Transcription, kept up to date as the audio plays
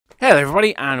Hello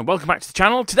everybody and welcome back to the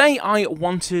channel. Today I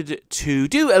wanted to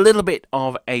do a little bit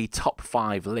of a top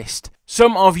 5 list.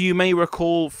 Some of you may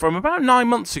recall from about 9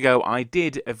 months ago I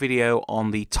did a video on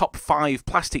the top 5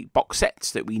 plastic box sets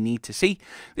that we need to see.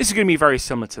 This is going to be very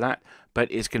similar to that,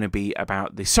 but it's going to be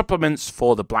about the supplements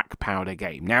for the Black Powder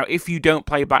game. Now if you don't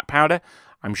play Black Powder,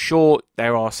 I'm sure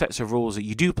there are sets of rules that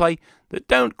you do play that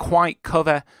don't quite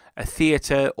cover a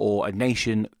theatre or a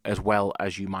nation as well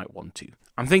as you might want to.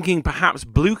 I'm thinking perhaps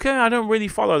Blucher. I don't really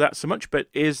follow that so much, but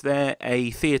is there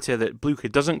a theatre that Blucher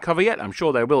doesn't cover yet? I'm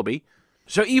sure there will be.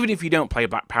 So even if you don't play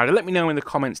Black Powder, let me know in the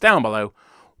comments down below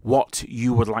what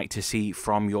you would like to see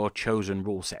from your chosen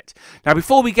rule set. Now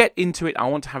before we get into it, I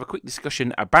want to have a quick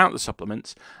discussion about the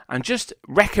supplements and just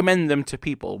recommend them to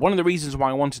people. One of the reasons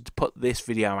why I wanted to put this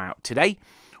video out today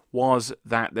was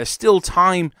that there's still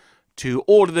time to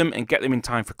order them and get them in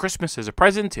time for Christmas as a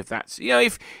present. If that's,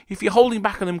 if you're holding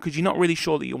back on them because you're not really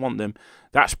sure that you want them,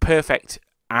 that's perfect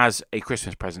as a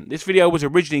Christmas present. This video was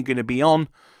originally going to be on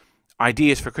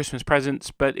ideas for Christmas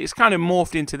presents, but it's kind of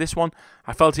morphed into this one.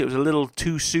 I felt it was a little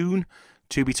too soon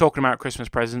to be talking about Christmas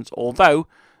presents, although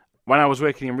when I was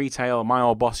working in retail, my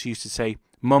old boss used to say,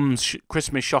 Mum's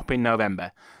Christmas shop in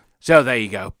November. So there you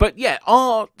go. But yeah,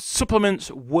 are supplements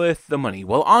worth the money?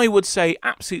 Well, I would say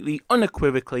absolutely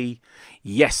unequivocally,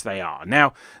 yes they are.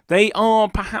 Now, they are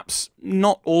perhaps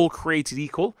not all created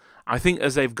equal. I think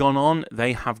as they've gone on,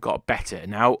 they have got better.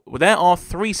 Now, there are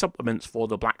 3 supplements for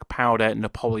the Black Powder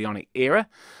Napoleonic era,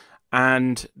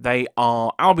 and they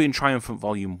are Albion Triumphant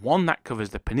Volume 1, that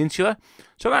covers the Peninsula.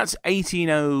 So that's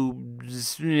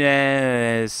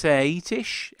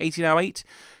 1808-ish, 1808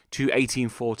 to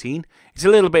 1814. It's a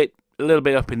little bit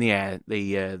up in the air,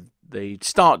 the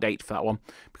start date for that one,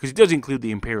 because it does include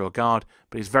the Imperial Guard,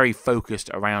 but it's very focused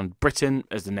around Britain,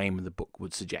 as the name of the book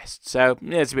would suggest. So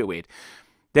yeah, it's a bit weird.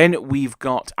 Then we've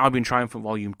got Albion Triumphant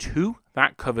Volume 2.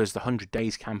 That covers the 100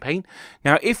 Days campaign.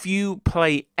 Now, if you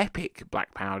play Epic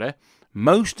Black Powder,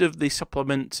 most of the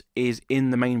supplement is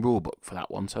in the main rulebook for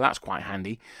that one, so that's quite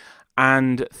handy.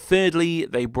 And thirdly,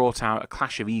 they brought out a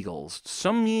Clash of Eagles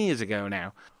some years ago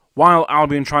now. While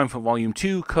Albion Triumphant Volume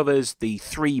 2 covers the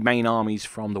 3 main armies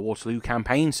from the Waterloo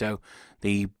campaign, so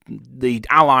the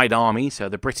Allied army, so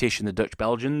the British and the Dutch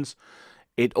Belgians,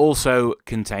 it also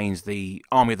contains the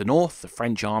Army of the North, the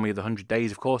French Army of the 100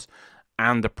 Days, of course,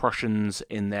 and the Prussians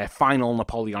in their final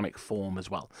Napoleonic form as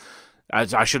well.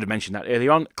 As I should have mentioned that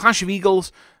earlier on, Clash of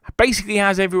Eagles basically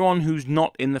has everyone who's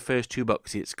not in the first 2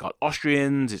 books. It's got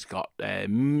Austrians, it's got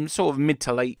sort of mid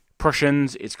to late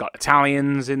Prussians, it's got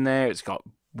Italians in there, it's got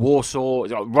Warsaw,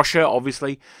 it's got Russia,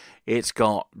 obviously. It's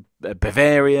got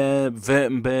Bavaria,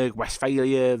 Württemberg,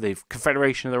 Westphalia, the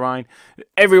Confederation of the Rhine.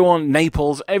 Everyone,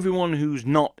 Naples, everyone who's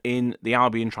not in the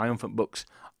Albion Triumphant books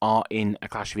are in a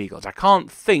Clash of Eagles. I can't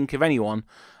think of anyone,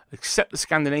 except the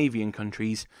Scandinavian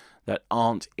countries, that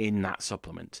aren't in that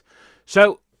supplement.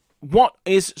 So, what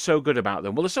is so good about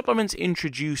them? Well, the supplements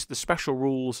introduce the special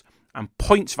rules and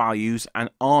points values and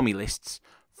army lists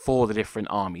for the different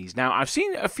armies. Now, I've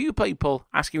seen a few people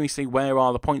asking me, where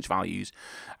are the points values?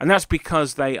 And that's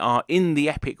because they are in the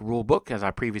Epic rulebook, as I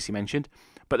previously mentioned,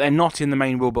 but they're not in the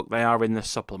main rulebook, they are in the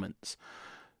supplements.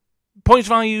 Points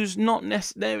values, not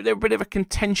necessarily, they're a bit of a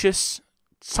contentious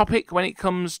topic when it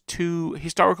comes to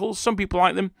historicals. Some people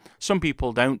like them, some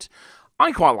people don't.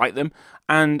 I quite like them,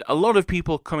 and a lot of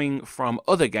people coming from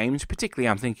other games, particularly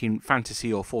I'm thinking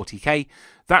Fantasy or 40k,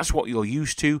 that's what you're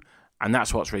used to. And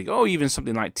that's what's really good. Oh, even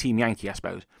something like Team Yankee, I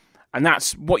suppose. And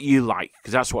that's what you like,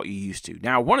 because that's what you're used to.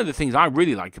 Now, one of the things I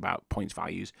really like about points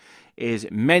values is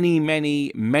many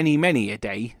a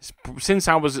day, since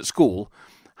I was at school,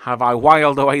 have I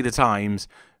whiled away the times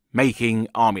making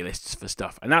army lists for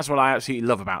stuff. And that's what I absolutely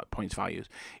love about points values.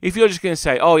 If you're just going to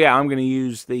say, oh yeah, I'm going to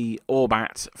use the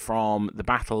Orbat from the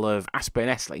Battle of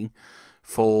Aspern-Essling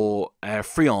for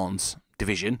Friand's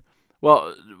division,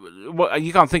 well,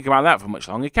 you can't think about that for much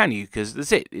longer, can you? Because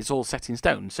that's it. It's all set in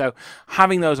stone. So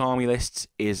having those army lists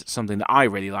is something that I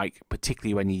really like,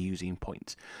 particularly when you're using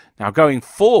points. Now, going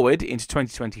forward into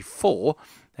 2024,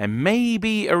 there may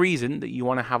be a reason that you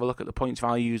want to have a look at the points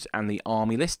values and the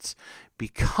army lists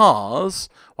because,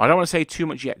 well, I don't want to say too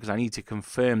much yet because I need to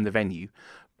confirm the venue,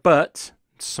 but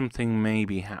something may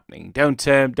be happening. Don't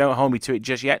hold me to it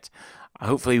just yet.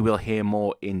 Hopefully we'll hear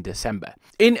more in December.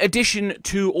 In addition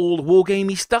to all the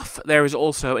wargamey stuff, there is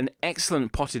also an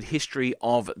excellent potted history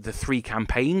of the 3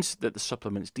 campaigns that the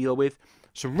supplements deal with.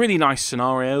 Some really nice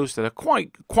scenarios that are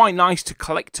quite nice to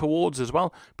collect towards as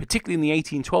well, particularly in the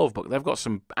 1812 book. They've got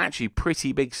some actually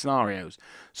pretty big scenarios.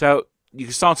 So you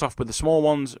can start off with the small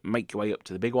ones, make your way up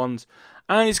to the big ones,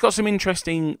 and it's got some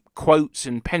interesting quotes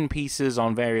and pen pieces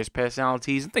on various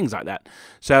personalities and things like that.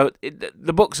 So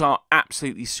the books are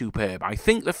absolutely superb. I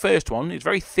think the first one is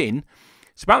very thin.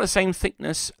 It's about the same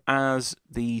thickness as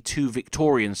the 2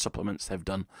 Victorian supplements they've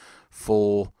done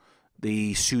for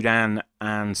the Sudan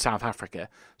and South Africa.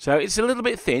 So it's a little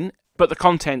bit thin, but the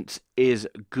content is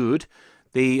good.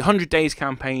 The 100 Days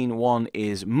campaign one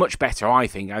is much better, I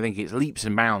think. I think it's leaps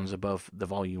and bounds above the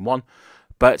volume 1.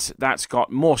 But that's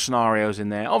got more scenarios in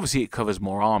there. Obviously, it covers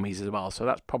more armies as well, so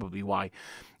that's probably why.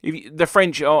 The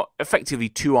French are effectively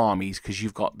 2 armies, because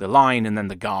you've got the line and then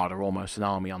the Guard are almost an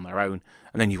army on their own.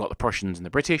 And then you've got the Prussians and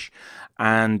the British.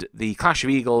 And the Clash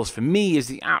of Eagles, for me, is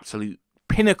the absolute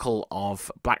pinnacle of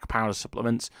black powder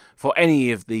supplements for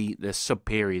any of the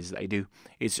sub-periods that they do.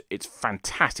 It's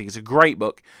fantastic. It's a great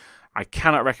book. I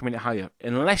cannot recommend it highly.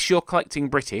 Unless you're collecting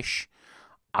British,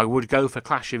 I would go for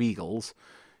Clash of Eagles,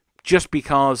 just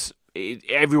because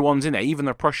everyone's in there. Even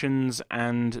the Prussians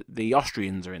and the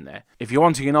Austrians are in there. If you're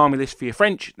wanting an army list for your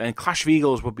French, then Clash of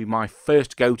Eagles would be my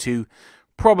first go-to.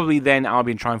 Probably then I'll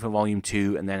be in Triumphant Volume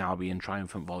 2, and then I'll be in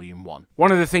Triumphant Volume 1.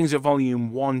 One of the things that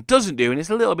Volume 1 doesn't do, and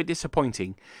it's a little bit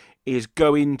disappointing, is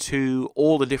go into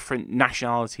all the different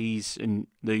nationalities and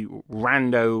the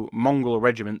rando Mongol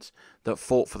regiments that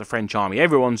fought for the French army.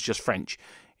 Everyone's just French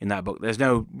in that book. There's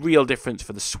no real difference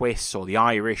for the Swiss or the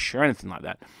Irish or anything like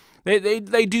that.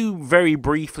 They do very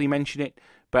briefly mention it,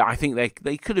 but I think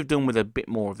they could have done with a bit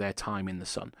more of their time in the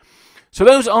sun. So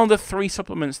those are the 3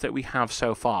 supplements that we have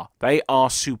so far. They are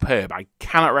superb. I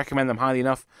cannot recommend them highly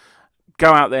enough.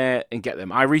 Go out there and get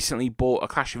them. I recently bought a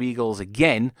Clash of Eagles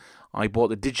again. I bought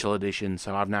the digital edition,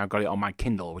 so I've now got it on my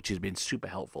Kindle, which has been super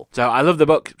helpful. So I love the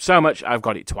book so much, I've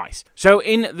got it twice. So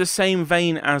in the same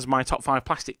vein as my top 5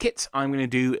 plastic kits, I'm going to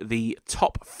do the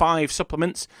top 5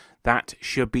 supplements. That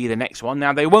should be the next one.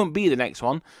 Now, they won't be the next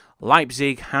one.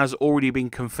 Leipzig has already been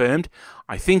confirmed.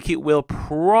 I think it will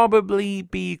probably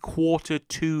be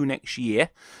Q2 next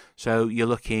year. So you're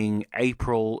looking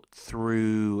April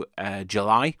through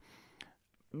July.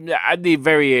 At the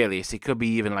very earliest, it could be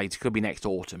even later. It could be next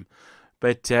autumn.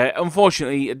 But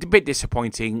unfortunately, a bit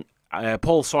disappointing.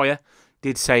 Paul Sawyer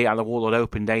did say at the Warlord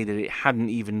Open Day that it hadn't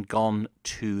even gone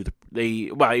to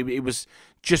it was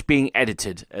just being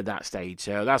edited at that stage.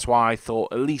 So that's why I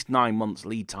thought at least 9 months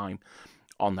lead time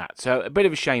on that. So a bit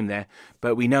of a shame there.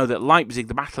 But we know that Leipzig,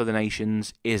 the Battle of the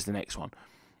Nations, is the next one.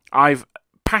 I've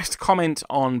passed comment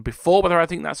on before whether I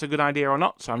think that's a good idea or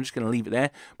not, so I'm just going to leave it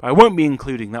there. But I won't be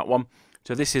including that one.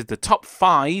 So this is the top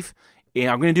 5.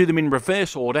 I'm going to do them in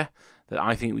reverse order that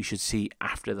I think we should see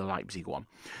after the Leipzig one.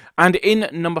 And in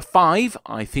number 5,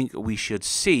 I think we should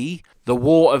see the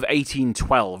War of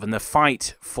 1812 and the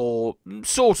fight for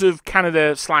sort of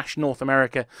Canada / North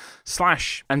America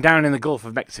 / and down in the Gulf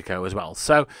of Mexico as well.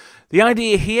 So the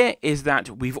idea here is that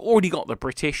we've already got the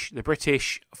British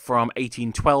from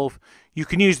 1812. You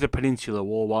can use the Peninsular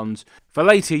War ones. For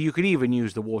later, you could even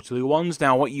use the Waterloo ones.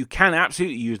 Now, what you can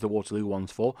absolutely use the Waterloo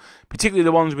ones for, particularly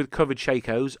the ones with covered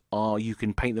shakos, are you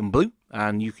can paint them blue,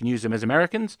 and you can use them as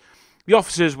Americans. The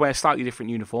officers wear slightly different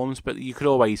uniforms, but you could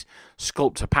always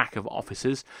sculpt a pack of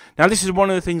officers. Now, this is one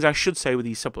of the things I should say with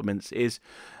these supplements is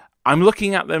I'm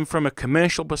looking at them from a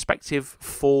commercial perspective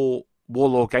for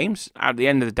Warlord games. At the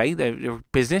end of the day, they're a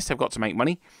business. They've got to make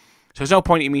money. So there's no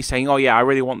point in me saying, oh yeah, I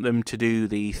really want them to do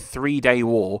the 3-day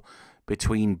war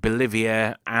between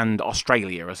Bolivia and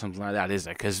Australia or something like that, is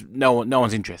there? Because no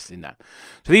one's interested in that.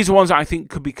 So these are ones that I think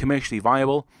could be commercially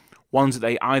viable, ones that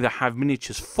they either have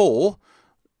miniatures for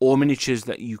or miniatures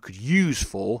that you could use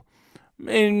for.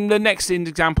 In the next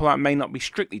example, that may not be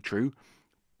strictly true,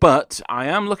 but I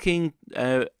am looking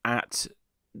at...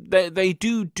 They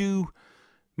do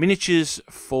miniatures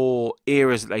for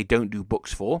eras that they don't do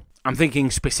books for. I'm thinking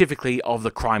specifically of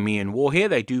the Crimean War here.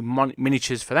 They do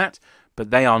miniatures for that, but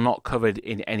they are not covered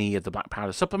in any of the black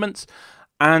powder supplements.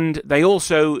 And they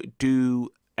also do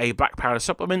a black powder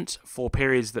supplement for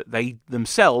periods that they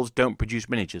themselves don't produce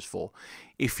miniatures for.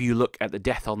 If you look at the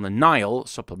Death on the Nile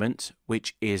supplement,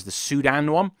 which is the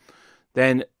Sudan one,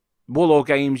 then Warlord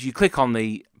Games, you click on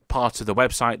the part of the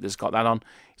website that's got that on.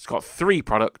 It's got 3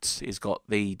 products. It's got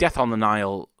the Death on the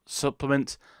Nile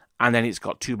supplement, and then it's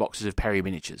got 2 boxes of Perry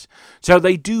miniatures. So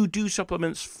they do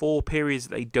supplements for periods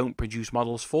that they don't produce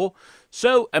models for.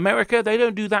 So America, they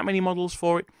don't do that many models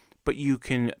for it, but you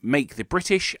can make the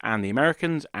British and the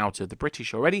Americans out of the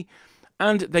British already.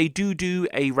 And they do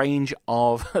a range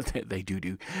of...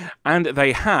 And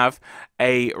they have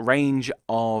a range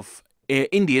of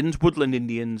Indians, woodland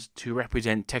Indians, to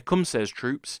represent Tecumseh's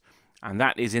troops and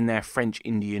that is in their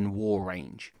French-Indian War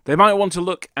range. They might want to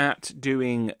look at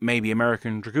doing maybe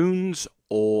American Dragoons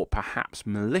or perhaps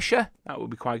militia. That would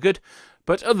be quite good.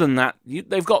 But other than that,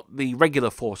 they've got the regular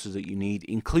forces that you need,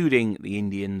 including the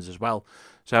Indians as well.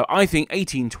 So I think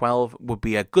 1812 would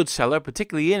be a good seller,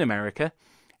 particularly in America.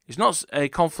 It's not a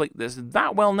conflict that's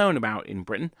that well known about in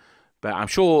Britain, but I'm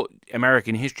sure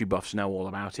American history buffs know all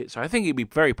about it, so I think it'd be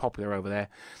very popular over there.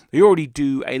 They already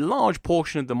do a large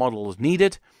portion of the models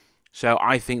needed, so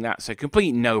I think that's a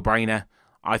complete no-brainer.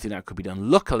 I think that could be done.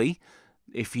 Luckily,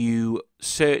 if you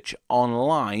search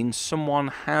online, someone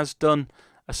has done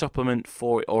a supplement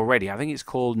for it already. I think it's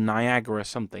called Niagara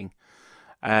something.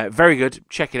 Very good.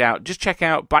 Check it out. Just check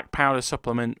out Black Powder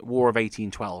Supplement War of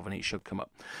 1812 and it should come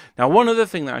up. Now, one other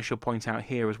thing that I should point out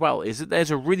here as well is that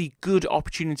there's a really good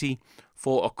opportunity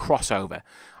for a crossover.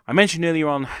 I mentioned earlier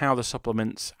on how the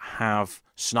supplements have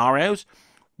scenarios.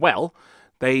 Well,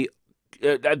 they're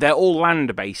all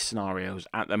land-based scenarios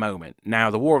at the moment.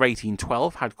 Now, the War of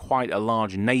 1812 had quite a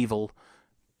large naval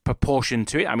proportion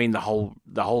to it. I mean,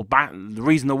 the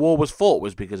reason the war was fought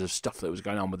was because of stuff that was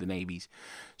going on with the navies.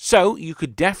 So you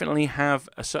could definitely have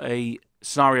a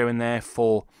scenario in there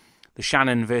for the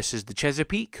Shannon versus the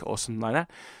Chesapeake or something like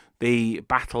that. The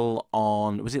battle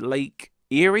on, was it Lake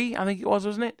Erie? I think it was,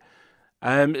 wasn't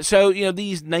it? So, you know,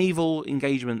 these naval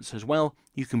engagements as well,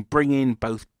 you can bring in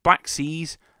both Black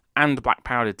Seas and Black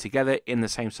Powder together in the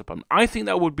same supplement. I think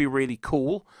that would be really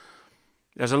cool.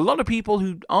 There's a lot of people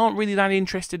who aren't really that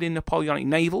interested in Napoleonic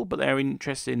naval, but they're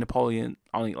interested in Napoleonic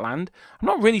land. I'm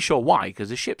not really sure why, because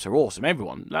the ships are awesome.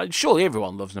 Surely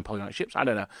everyone loves Napoleonic ships. I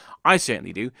don't know. I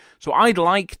certainly do. So I'd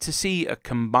like to see a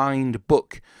combined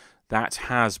book that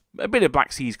has a bit of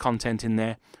Black Seas content in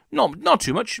there. Not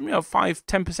too much,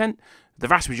 5-10%. The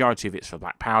vast majority of it's for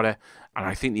Black Powder, and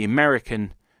I think the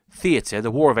American theatre,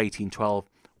 the War of 1812,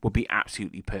 would be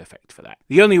absolutely perfect for that.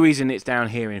 The only reason it's down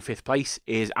here in 5th place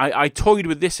is I toyed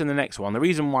with this and the next one. The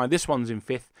reason why this one's in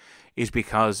 5th is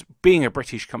because, being a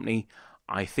British company,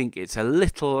 I think it's a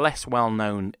little less well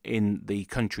known in the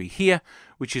country here,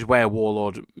 which is where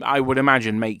Warlord, I would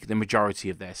imagine, make the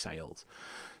majority of their sales.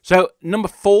 So, number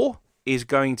 4 is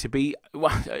going to be,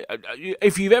 well,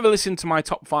 if you've ever listened to my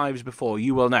top 5s before,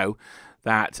 you will know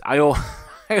that I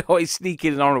always sneak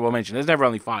in an honourable mention. There's never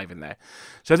only 5 in there.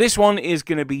 So this one is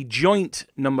going to be joint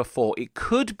number 4. It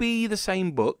could be the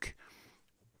same book,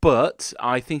 but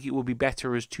I think it would be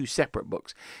better as 2 separate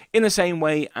books. In the same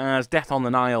way as Death on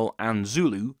the Nile and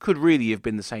Zulu could really have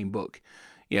been the same book.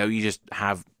 You know, you just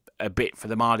have a bit for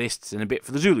the Mahdists and a bit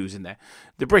for the Zulus in there.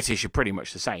 The British are pretty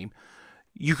much the same.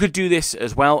 You could do this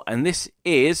as well, and this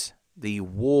is the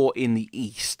War in the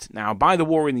East. Now, by the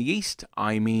War in the East,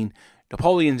 I mean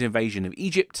Napoleon's invasion of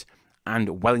Egypt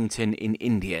and Wellington in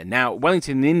India. Now,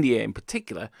 Wellington in India in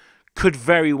particular could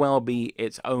very well be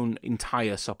its own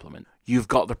entire supplement. You've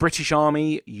got the British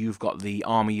Army, you've got the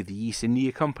Army of the East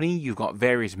India Company, you've got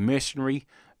various mercenary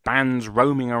bands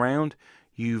roaming around,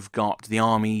 you've got the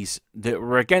armies that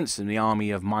were against them, the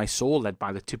army of Mysore led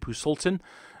by the Tipu Sultan,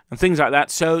 and things like that.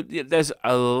 So there's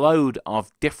a load of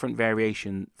different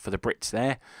variation for the Brits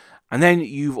there. And then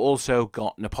you've also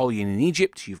got Napoleon in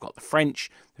Egypt, you've got the French,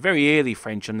 the very early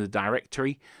French under the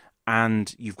Directory,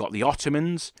 and you've got the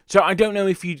Ottomans. So I don't know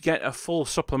if you'd get a full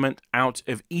supplement out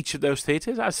of each of those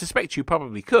theatres. I suspect you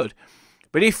probably could.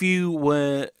 But if you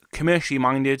were commercially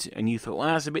minded and you thought, well,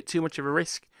 that's a bit too much of a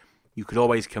risk, you could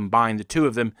always combine the two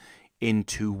of them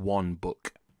into one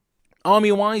book.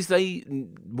 Army-wise,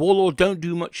 Warlord don't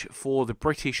do much for the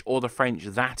British or the French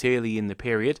that early in the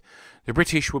period. The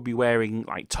British would be wearing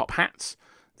like top hats.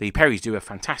 The Perrys do a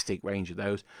fantastic range of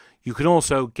those. You can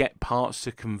also get parts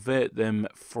to convert them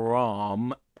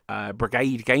from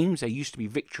Brigade Games. There used to be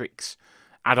Victrix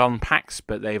add-on packs,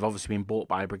 but they've obviously been bought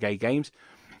by Brigade Games.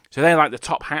 So they're like the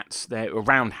top hats. They're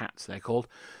round hats, they're called.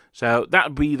 So that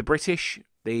would be the British.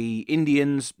 The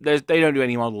Indians, they don't do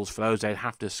any models for those. They'd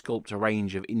have to sculpt a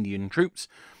range of Indian troops.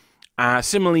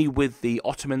 Similarly with the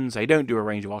Ottomans, they don't do a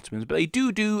range of Ottomans, but they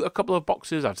do a couple of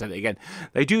boxes. I've said it again.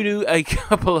 They do a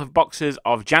couple of boxes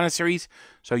of Janissaries,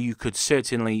 so you could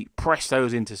certainly press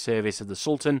those into service of the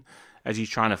Sultan as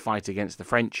he's trying to fight against the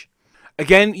French.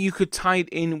 Again, you could tie it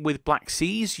in with Black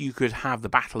Seas. You could have the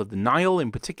Battle of the Nile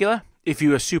in particular. If you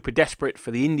were super desperate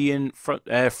for the Indian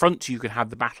front, you could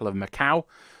have the Battle of Macau,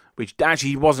 which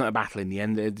actually wasn't a battle in the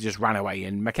end. It just ran away,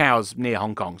 and Macau's near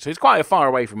Hong Kong, so it's quite far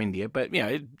away from India, but you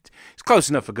know, it's close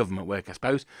enough for government work, I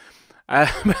suppose.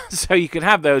 So you could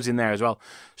have those in there as well.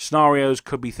 Scenarios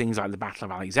could be things like the Battle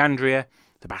of Alexandria,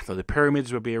 the Battle of the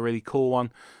Pyramids would be a really cool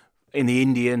one. In the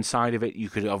Indian side of it, you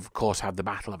could, of course, have the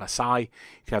Battle of Asai. You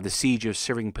could have the Siege of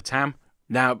Seringapatam,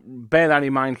 Now, bear that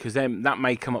in mind because then that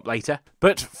may come up later.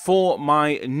 But for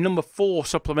my number 4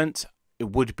 supplement,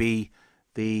 it would be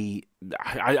the...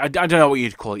 I don't know what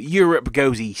you'd call it. Europe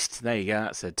Goes East. There you go.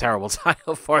 That's a terrible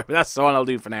title for it, but that's the one I'll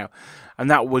do for now.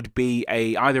 And that would be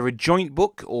either a joint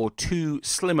book or 2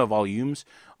 slimmer volumes,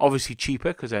 obviously cheaper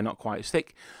because they're not quite as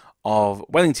thick, of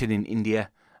Wellington in India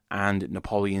and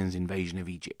Napoleon's invasion of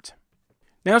Egypt.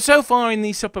 Now, so far in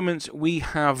these supplements, we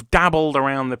have dabbled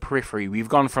around the periphery. We've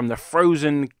gone from the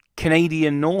frozen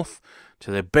Canadian north to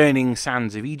the burning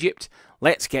sands of Egypt.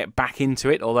 Let's get back into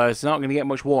it, although it's not going to get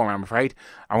much warmer, I'm afraid.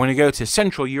 I'm going to go to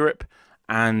Central Europe,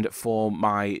 and for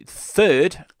my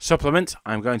 3rd supplement,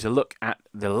 I'm going to look at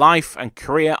the life and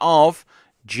career of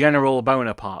General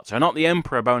Bonaparte. So not the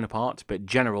Emperor Bonaparte, but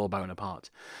General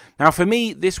Bonaparte. Now, for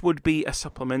me, this would be a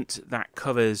supplement that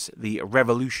covers the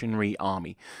Revolutionary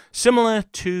Army. Similar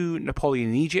to Napoleon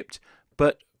in Egypt,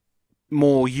 but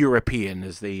more European,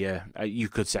 as you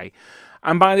could say.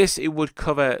 And by this, it would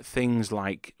cover things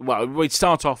like... Well, we'd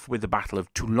start off with the Battle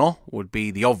of Toulon, would be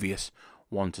the obvious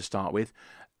one to start with.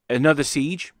 Another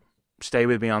siege, stay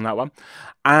with me on that one.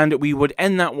 And we would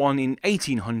end that one in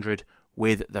 1800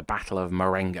 with the Battle of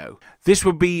Marengo. This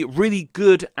would be really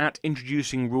good at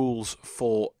introducing rules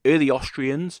for early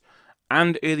Austrians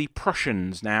and early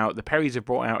Prussians. Now, the Perrys have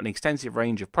brought out an extensive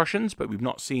range of Prussians, but we've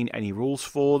not seen any rules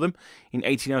for them in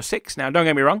 1806. Now, don't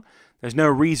get me wrong, there's no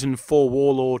reason for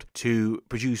Warlord to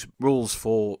produce rules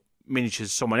for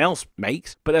miniatures someone else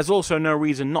makes, but there's also no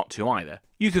reason not to either.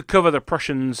 You could cover the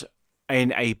Prussians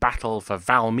in a battle for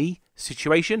Valmy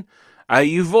situation.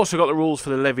 You've also got the rules for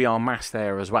the Levy en Masse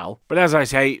there as well. But as I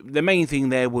say, the main thing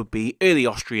there would be early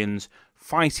Austrians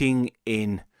fighting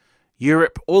in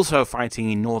Europe, also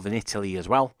fighting in northern Italy as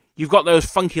well. You've got those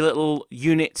funky little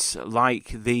units like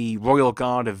the Royal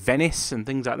Guard of Venice and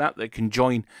things like that that can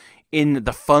join in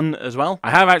the fun as well.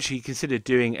 I have actually considered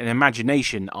doing an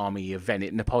imagination army of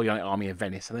Venice, Napoleonic army of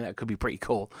Venice. I think that could be pretty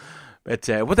cool. But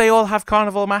would they all have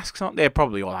carnival masks on? They'd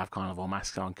probably all have carnival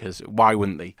masks on, because why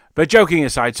wouldn't they? But joking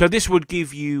aside, so this would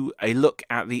give you a look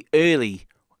at the early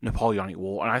Napoleonic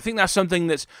War, and I think that's something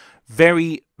that's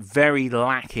very, very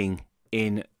lacking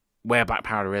in where Black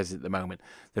Powder is at the moment.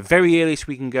 The very earliest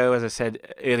we can go, as I said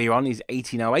earlier on, is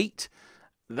 1808.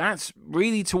 That's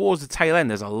really towards the tail end.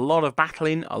 There's a lot of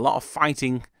battling, a lot of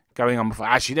fighting going on before.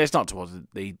 Actually, there's not towards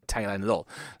the tail end at all.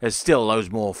 There's still loads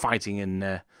more fighting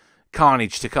and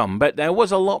carnage to come, but there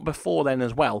was a lot before then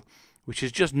as well, which is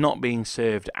just not being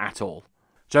served at all.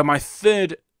 So my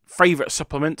 3rd favourite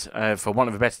supplement, for want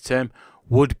of a better term,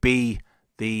 would be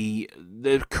the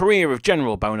career of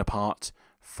General Bonaparte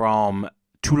from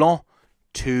Toulon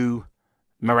to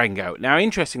Marengo. Now,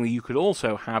 interestingly, you could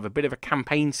also have a bit of a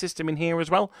campaign system in here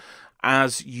as well,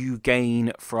 as you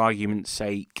gain, for argument's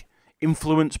sake,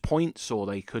 influence points, or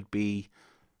they could be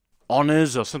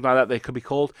honours or something like that they could be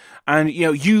called. And,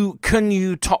 you know, can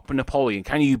you top Napoleon?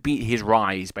 Can you beat his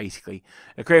rise, basically?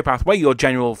 A career path where your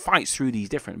general fights through these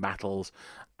different battles,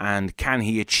 and can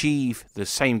he achieve the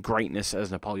same greatness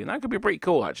as Napoleon? That could be pretty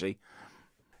cool, actually.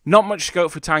 Not much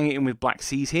scope for tying it in with Black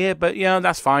Seas here, but, you know,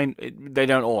 that's fine. They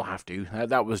don't all have to.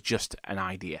 That was just an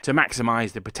idea to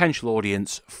maximise the potential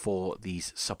audience for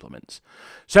these supplements.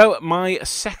 So, my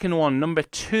second one, number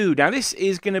 2. Now, this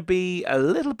is going to be a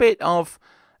little bit of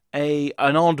an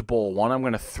oddball one. I'm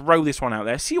going to throw this one out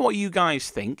there, see what you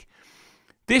guys think.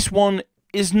 This one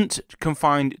isn't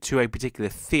confined to a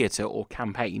particular theatre or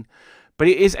campaign, but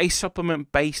it is a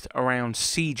supplement based around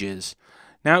sieges.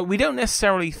 Now, we don't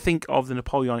necessarily think of the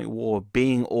Napoleonic War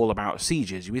being all about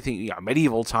sieges. We think, yeah,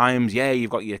 medieval times, yeah,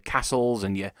 you've got your castles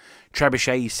and your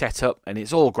trebuchets set up, and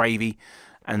it's all gravy,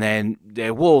 and then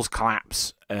their walls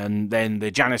collapse, and then the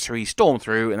Janissaries storm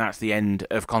through, and that's the end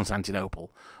of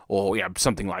Constantinople, or yeah,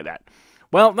 something like that.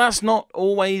 Well, that's not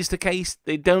always the case.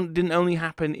 It didn't only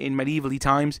happen in medieval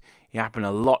times. It happened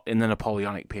a lot in the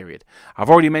Napoleonic period. I've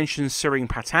already mentioned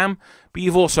Sering-Patam, but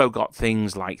you've also got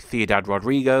things like Ciudad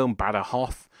Rodrigo and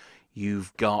Badajoz.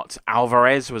 You've got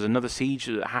Alvarez was another siege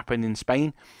that happened in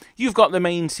Spain. You've got the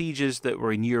main sieges that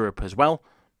were in Europe as well.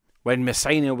 When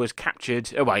Messina was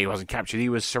captured, well, he wasn't captured, he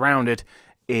was surrounded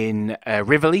in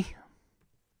Rivoli.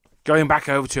 Going back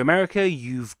over to America,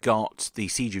 you've got the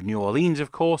Siege of New Orleans,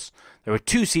 of course. There were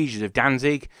 2 sieges of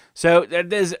Danzig. So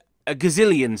there's a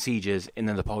gazillion sieges in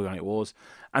the Napoleonic Wars,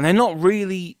 and they're not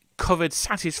really covered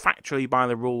satisfactorily by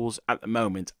the rules at the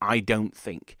moment, I don't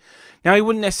think. Now, it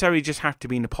wouldn't necessarily just have to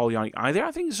be Napoleonic either.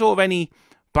 I think sort of any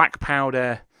Black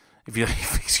Powder, if you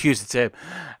excuse the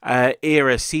term,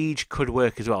 era siege could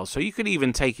work as well. So you could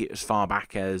even take it as far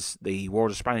back as the War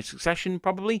of Spanish Succession,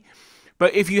 probably.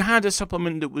 But if you had a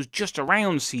supplement that was just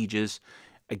around sieges,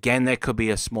 Again, there could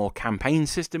be a small campaign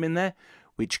system in there,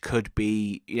 which could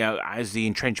be, as the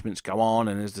entrenchments go on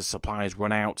and as the supplies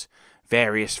run out,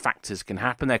 various factors can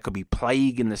happen. There could be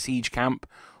plague in the siege camp,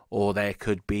 or there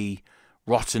could be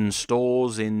rotten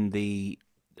stores in the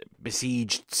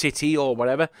besieged city or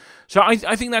whatever. So I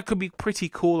think that could be pretty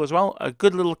cool as well. A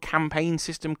good little campaign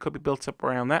system could be built up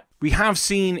around that. We have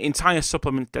seen entire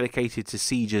supplements dedicated to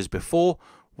sieges before,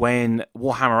 when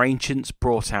Warhammer Ancients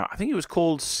brought out, I think it was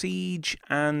called Siege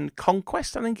and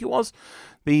Conquest, I think it was.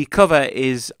 The cover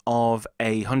is of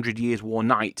a 100 Years War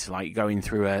knight, like going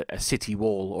through a city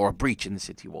wall or a breach in the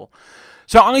city wall.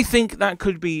 So I think that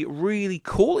could be really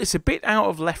cool. It's a bit out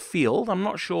of left field. I'm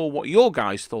not sure what your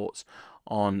guys' thoughts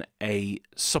on a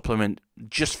supplement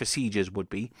just for sieges would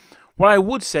be. What I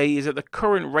would say is at the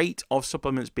current rate of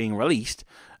supplements being released,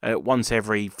 once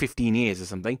every 15 years or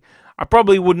something, I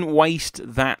probably wouldn't waste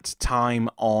that time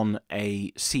on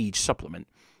a siege supplement.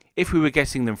 If we were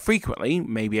getting them frequently,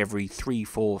 maybe every 3,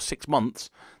 4, 6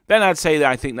 months, then I'd say that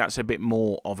I think that's a bit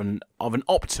more of an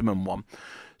optimum one.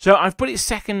 So I've put it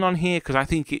second on here because I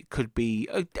think it could be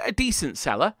a decent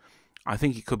seller. I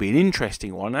think it could be an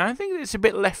interesting one, and I think it's a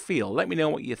bit left field. Let me know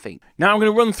what you think. Now I'm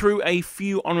going to run through a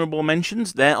few honourable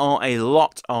mentions. There are a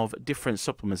lot of different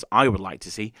supplements I would like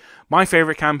to see. My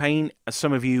favourite campaign, as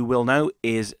some of you will know,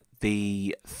 is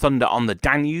the Thunder on the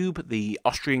Danube, the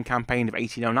Austrian campaign of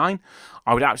 1809.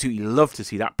 I would absolutely love to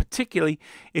see that, particularly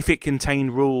if it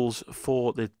contained rules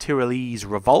for the Tyrolese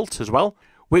Revolt as well,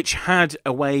 which had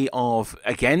a way of,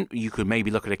 again, you could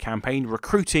maybe look at a campaign,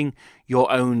 recruiting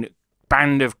your own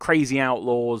band of crazy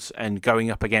outlaws and going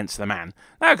up against the man.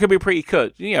 That could be pretty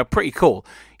good, pretty cool.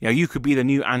 You could be the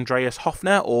new Andreas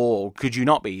Hoffner, or could you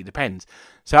not be? It depends.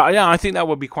 So yeah, I think that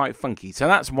would be quite funky. So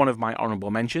that's one of my honourable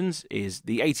mentions, is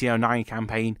the 1809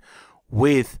 campaign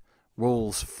with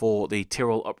rules for the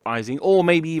Tyrol Uprising, or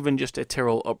maybe even just a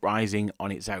Tyrol Uprising on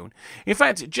its own. In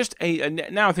fact,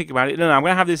 now I think about it, no, I'm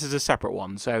going to have this as a separate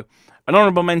one. So an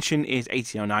honourable mention is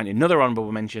 1809. Another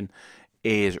honourable mention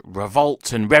is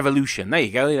Revolt and Revolution. There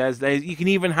you go. You can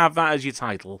even have that as your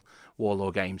title,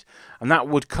 Warlord Games. And that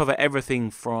would cover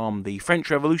everything from the French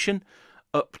Revolution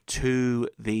up to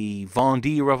the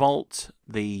Vendée Revolt,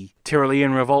 the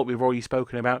Tyrolean Revolt we've already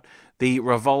spoken about, the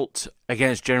revolt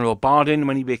against General Bardin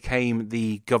when he became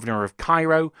the governor of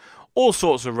Cairo. All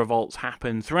sorts of revolts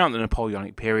happened throughout the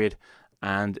Napoleonic period,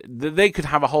 and they could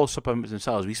have a whole supplement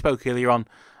themselves. We spoke earlier on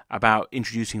about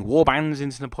introducing war bands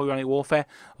into Napoleonic warfare.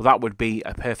 Well, that would be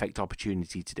a perfect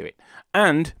opportunity to do it.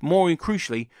 And, more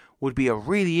crucially, would be a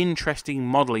really interesting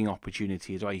modelling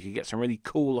opportunity as well. You could get some really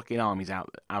cool-looking armies out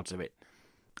of it.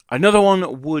 Another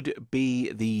one would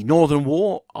be the Northern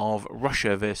War of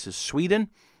Russia versus Sweden.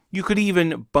 You could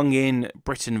even bung in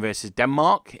Britain versus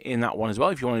Denmark in that one as well,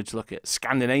 if you wanted to look at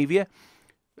Scandinavia.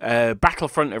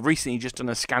 Battlefront have recently just done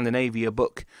a Scandinavia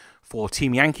book for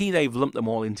Team Yankee. They've lumped them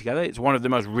all in together. It's one of the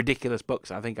most ridiculous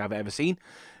books I think I've ever seen.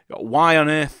 Why on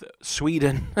earth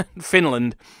Sweden and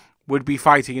Finland would be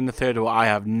fighting in the Third War, I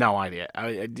have no idea.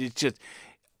 It's just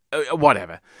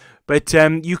whatever. But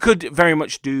you could very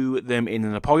much do them in the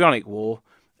Napoleonic War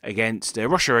against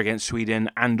Russia against Sweden,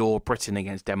 and or Britain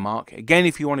against Denmark. Again,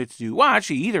 if you wanted to do, well,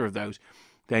 actually either of those,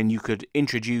 then you could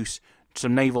introduce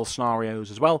some naval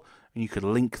scenarios as well, and you could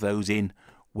link those in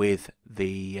with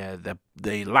the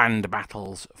land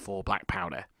battles for Black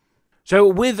Powder. So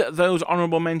with those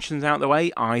honourable mentions out the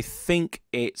way, I think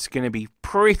it's going to be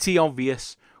pretty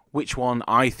obvious which one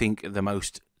I think the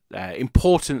most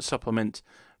important supplement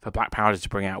for Black Powder to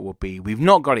bring out would be. We've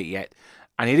not got it yet,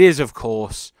 and it is, of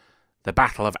course, the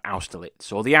Battle of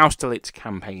Austerlitz, or the Austerlitz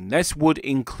campaign. This would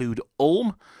include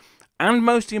Ulm, and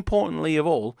most importantly of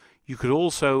all, you could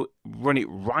also run it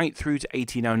right through to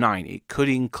 1809. It could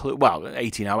include,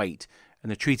 1808,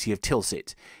 and the Treaty of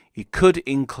Tilsit. It could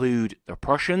include the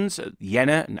Prussians at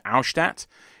Jena and Auerstadt.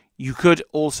 You could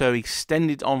also extend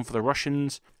it on for the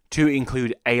Russians to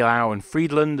include Eylau and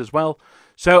Friedland as well.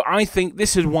 So I think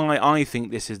this is why I think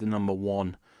this is the number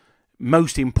one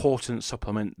most important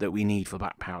supplement that we need for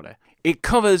Black Powder. It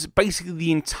covers basically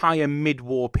the entire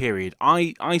mid-war period.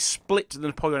 I split the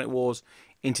Napoleonic Wars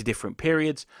into different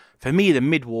periods. For me, the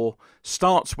mid-war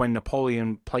starts when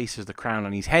Napoleon places the crown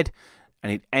on his head,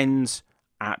 and it ends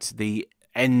at the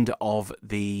end of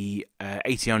the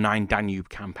 1809 Danube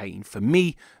campaign. For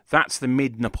me, that's the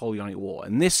mid-Napoleonic War,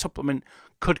 and this supplement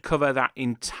could cover that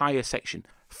entire section.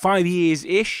 5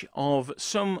 years-ish of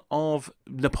some of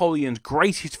Napoleon's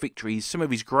greatest victories, some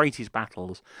of his greatest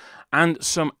battles, and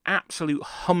some absolute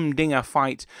humdinger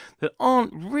fights that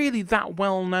aren't really that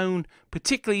well known,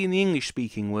 particularly in the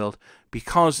English-speaking world,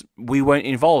 because we weren't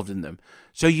involved in them.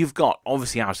 So you've got,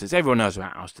 obviously, Austerlitz. Everyone knows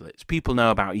about Austerlitz. People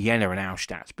know about Jena and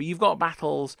Auerstadt. But you've got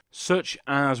battles such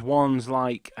as ones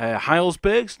like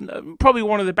Heilsberg, probably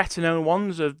one of the better-known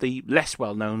ones, of the less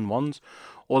well-known ones,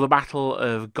 or the Battle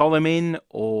of Golemin,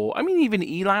 or, I mean, even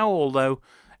Eylau, although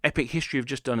Epic History have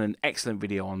just done an excellent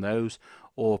video on those,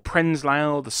 or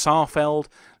Prenzlau, the Saarfeld.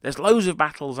 There's loads of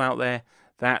battles out there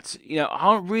that,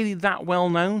 aren't really that well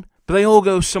known, but they all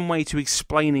go some way to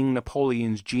explaining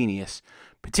Napoleon's genius,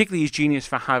 particularly his genius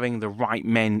for having the right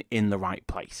men in the right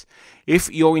place.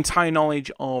 If your entire knowledge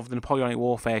of the Napoleonic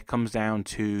warfare comes down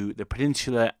to the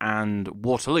Peninsula and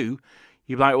Waterloo,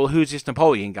 you'd be like, well, who's this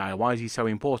Napoleon guy? Why is he so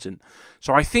important?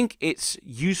 So I think it's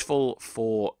useful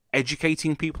for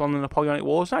educating people on the Napoleonic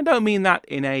Wars. I don't mean that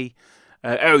in a,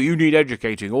 oh, you need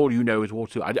educating, all you know is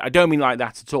Waterloo. I don't mean like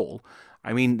that at all.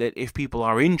 I mean that if people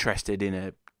are interested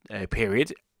in a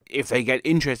period, if they get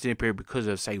interested in a period because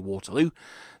of, say, Waterloo,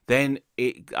 then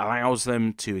it allows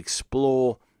them to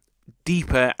explore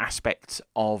deeper aspects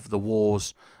of the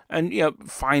wars and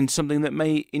find something that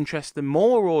may interest them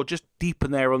more or just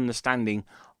deepen their understanding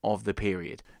of the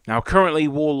period. Now, currently,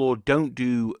 Warlord don't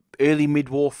do early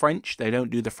mid-war French. They don't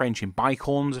do the French in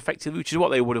bicorns, effectively, which is what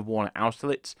they would have worn at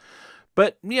Austerlitz.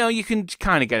 But, you can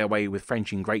kind of get away with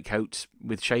French in greatcoats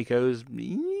with shakos.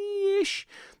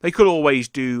 They could always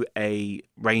do a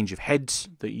range of heads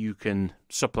that you can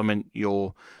supplement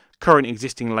your current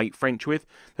existing late French with.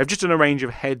 They've just done a range of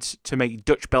heads to make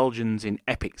Dutch Belgians in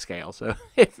epic scale. So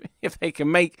if they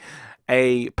can make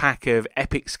a pack of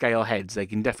epic scale heads, they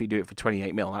can definitely do it for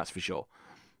 28mm, that's for sure.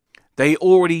 They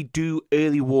already do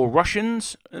early war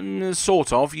Russians,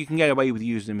 sort of. You can get away with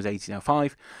using them as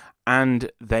 1805.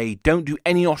 And they don't do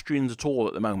any Austrians at all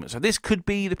at the moment. So this could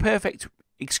be the perfect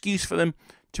excuse for them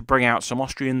to bring out some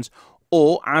Austrians.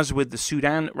 Or, as with the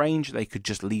Sudan range, they could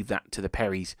just leave that to the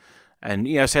Perrys and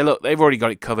say, look, they've already got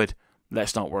it covered.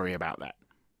 Let's not worry about that.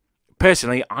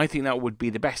 Personally, I think that would be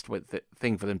the best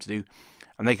thing for them to do,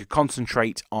 and they could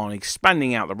concentrate on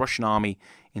expanding out the Russian army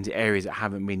into areas that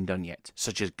haven't been done yet,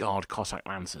 such as Guard Cossack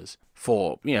Lancers,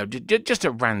 for, just a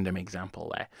random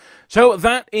example there. So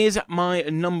that is my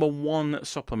number one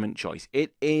supplement choice.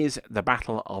 It is the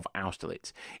Battle of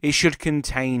Austerlitz. It should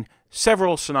contain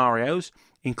several scenarios,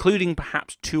 including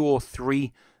perhaps 2 or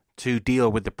 3 to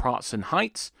deal with the Pratzen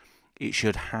Heights. It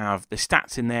should have the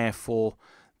stats in there for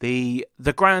the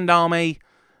Grand Army.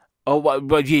 Oh,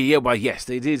 well, yes,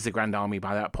 it is the Grand Army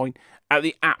by that point, at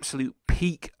the absolute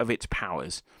peak of its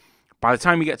powers. By the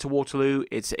time you get to Waterloo,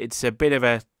 it's a bit of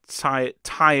a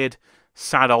tired,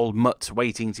 sad old mutt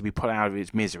waiting to be put out of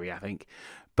its misery, I think.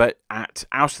 But at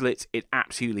Austerlitz, it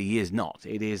absolutely is not.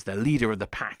 It is the leader of the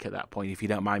pack at that point, if you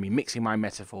don't mind me mixing my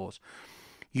metaphors.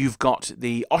 You've got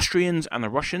the Austrians and the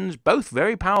Russians, both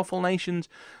very powerful nations,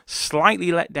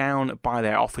 slightly let down by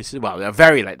their officers. Well, they're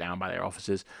very let down by their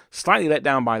officers, slightly let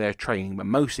down by their training, but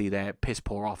mostly their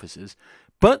piss-poor officers.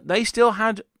 But they still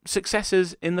had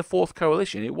successes in the Fourth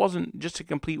Coalition. It wasn't just a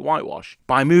complete whitewash.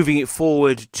 By moving it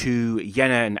forward to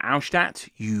Jena and Auerstadt,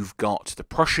 you've got the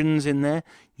Prussians in there,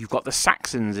 you've got the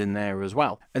Saxons in there as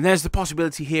well. And there's the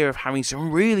possibility here of having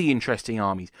some really interesting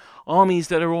armies. Armies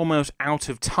that are almost out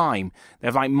of time.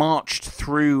 They've like marched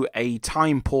through a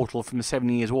time portal from the 7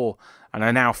 Years' War and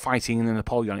are now fighting in the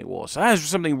Napoleonic War. So there's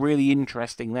something really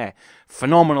interesting there.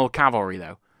 Phenomenal cavalry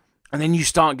though. And then you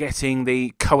start getting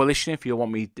the coalition, if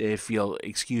you'll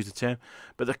excuse the term,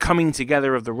 but the coming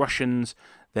together of the Russians,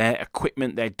 their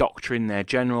equipment, their doctrine, their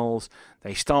generals.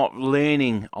 They start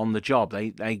learning on the job.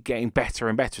 They're getting better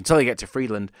and better until they get to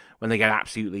Friedland, when they get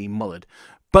absolutely mullered.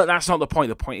 But that's not the point.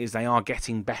 The point is they are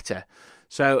getting better.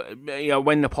 So,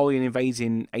 when Napoleon invades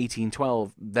in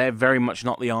 1812, they're very much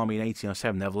not the army in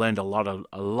 1807. They've learned a lot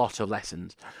of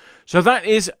lessons. So that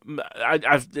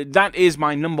is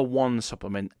my number one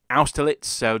supplement, Austerlitz.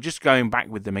 So just going back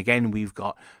with them again, we've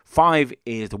got 5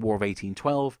 is the War of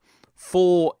 1812,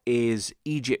 4 is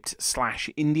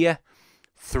Egypt/India,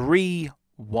 3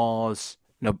 was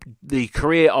the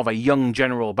career of a young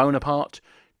General Bonaparte,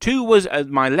 2 was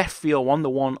my left field one, the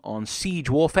one on siege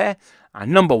warfare,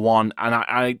 and number 1, and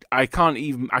I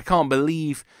can't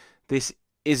believe this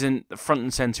isn't the front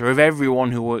and center of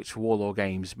everyone who works for Warlord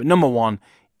Games, but number 1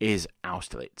 is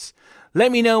Austerlitz.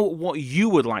 Let me know what you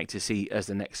would like to see as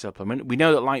the next supplement. We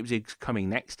know that Leipzig's coming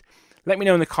next. Let me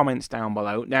know in the comments down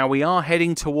below. Now, we are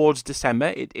heading towards December.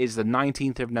 It is the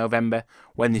 19th of November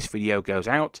when this video goes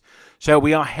out. So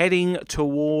we are heading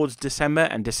towards December,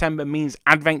 and December means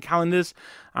Advent calendars,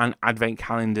 and Advent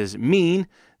calendars mean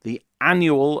the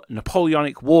annual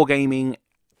Napoleonic Wargaming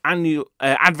annual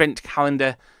Advent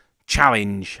calendar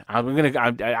challenge. I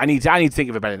need to think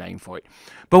of a better name for it.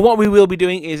 But what we will be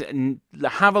doing is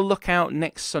have a look out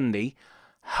next Sunday.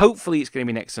 Hopefully it's going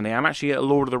to be next Sunday. I'm actually at a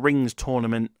Lord of the Rings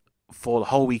tournament for the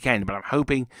whole weekend, but I'm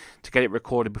hoping to get it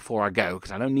recorded before I go because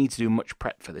I don't need to do much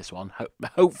prep for this one,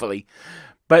 hopefully.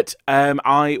 But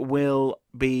I will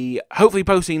be hopefully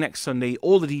posting next Sunday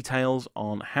all the details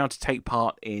on how to take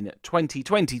part in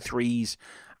 2023's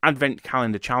Advent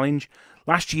Calendar Challenge.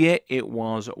 Last year it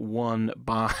was won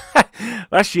by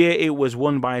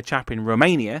a chap in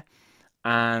Romania,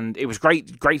 and it was great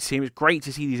to see him. It was great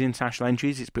to see these international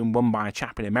entries. It's been won by a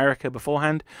chap in America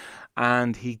beforehand,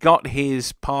 and he got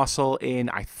his parcel in,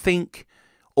 I think,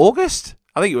 August.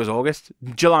 I think it was August,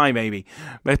 July maybe,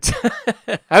 but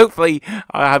hopefully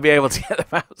I'll be able to get them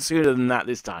out sooner than that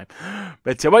this time.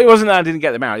 But well, it wasn't that I didn't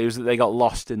get them out; it was that they got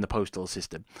lost in the postal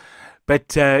system. But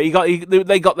they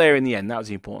got there in the end. That was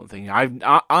the important thing.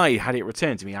 I had it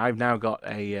returned to me. I've now got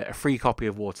a free copy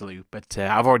of Waterloo, but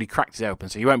I've already cracked it open,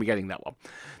 so you won't be getting that one.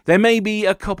 There may be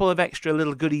a couple of extra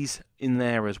little goodies in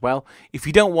there as well. If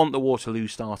you don't want the Waterloo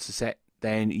starter set,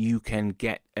 then you can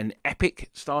get an epic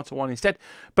starter one instead.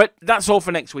 But that's all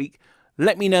for next week.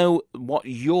 Let me know what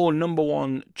your number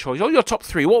one choice, or your top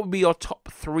three. What would be your top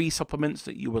 3 supplements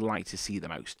that you would like to see the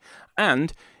most?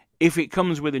 And if it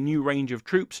comes with a new range of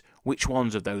troops, which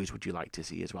ones of those would you like to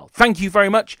see as well? Thank you very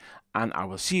much, and I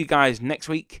will see you guys next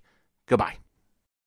week. Goodbye.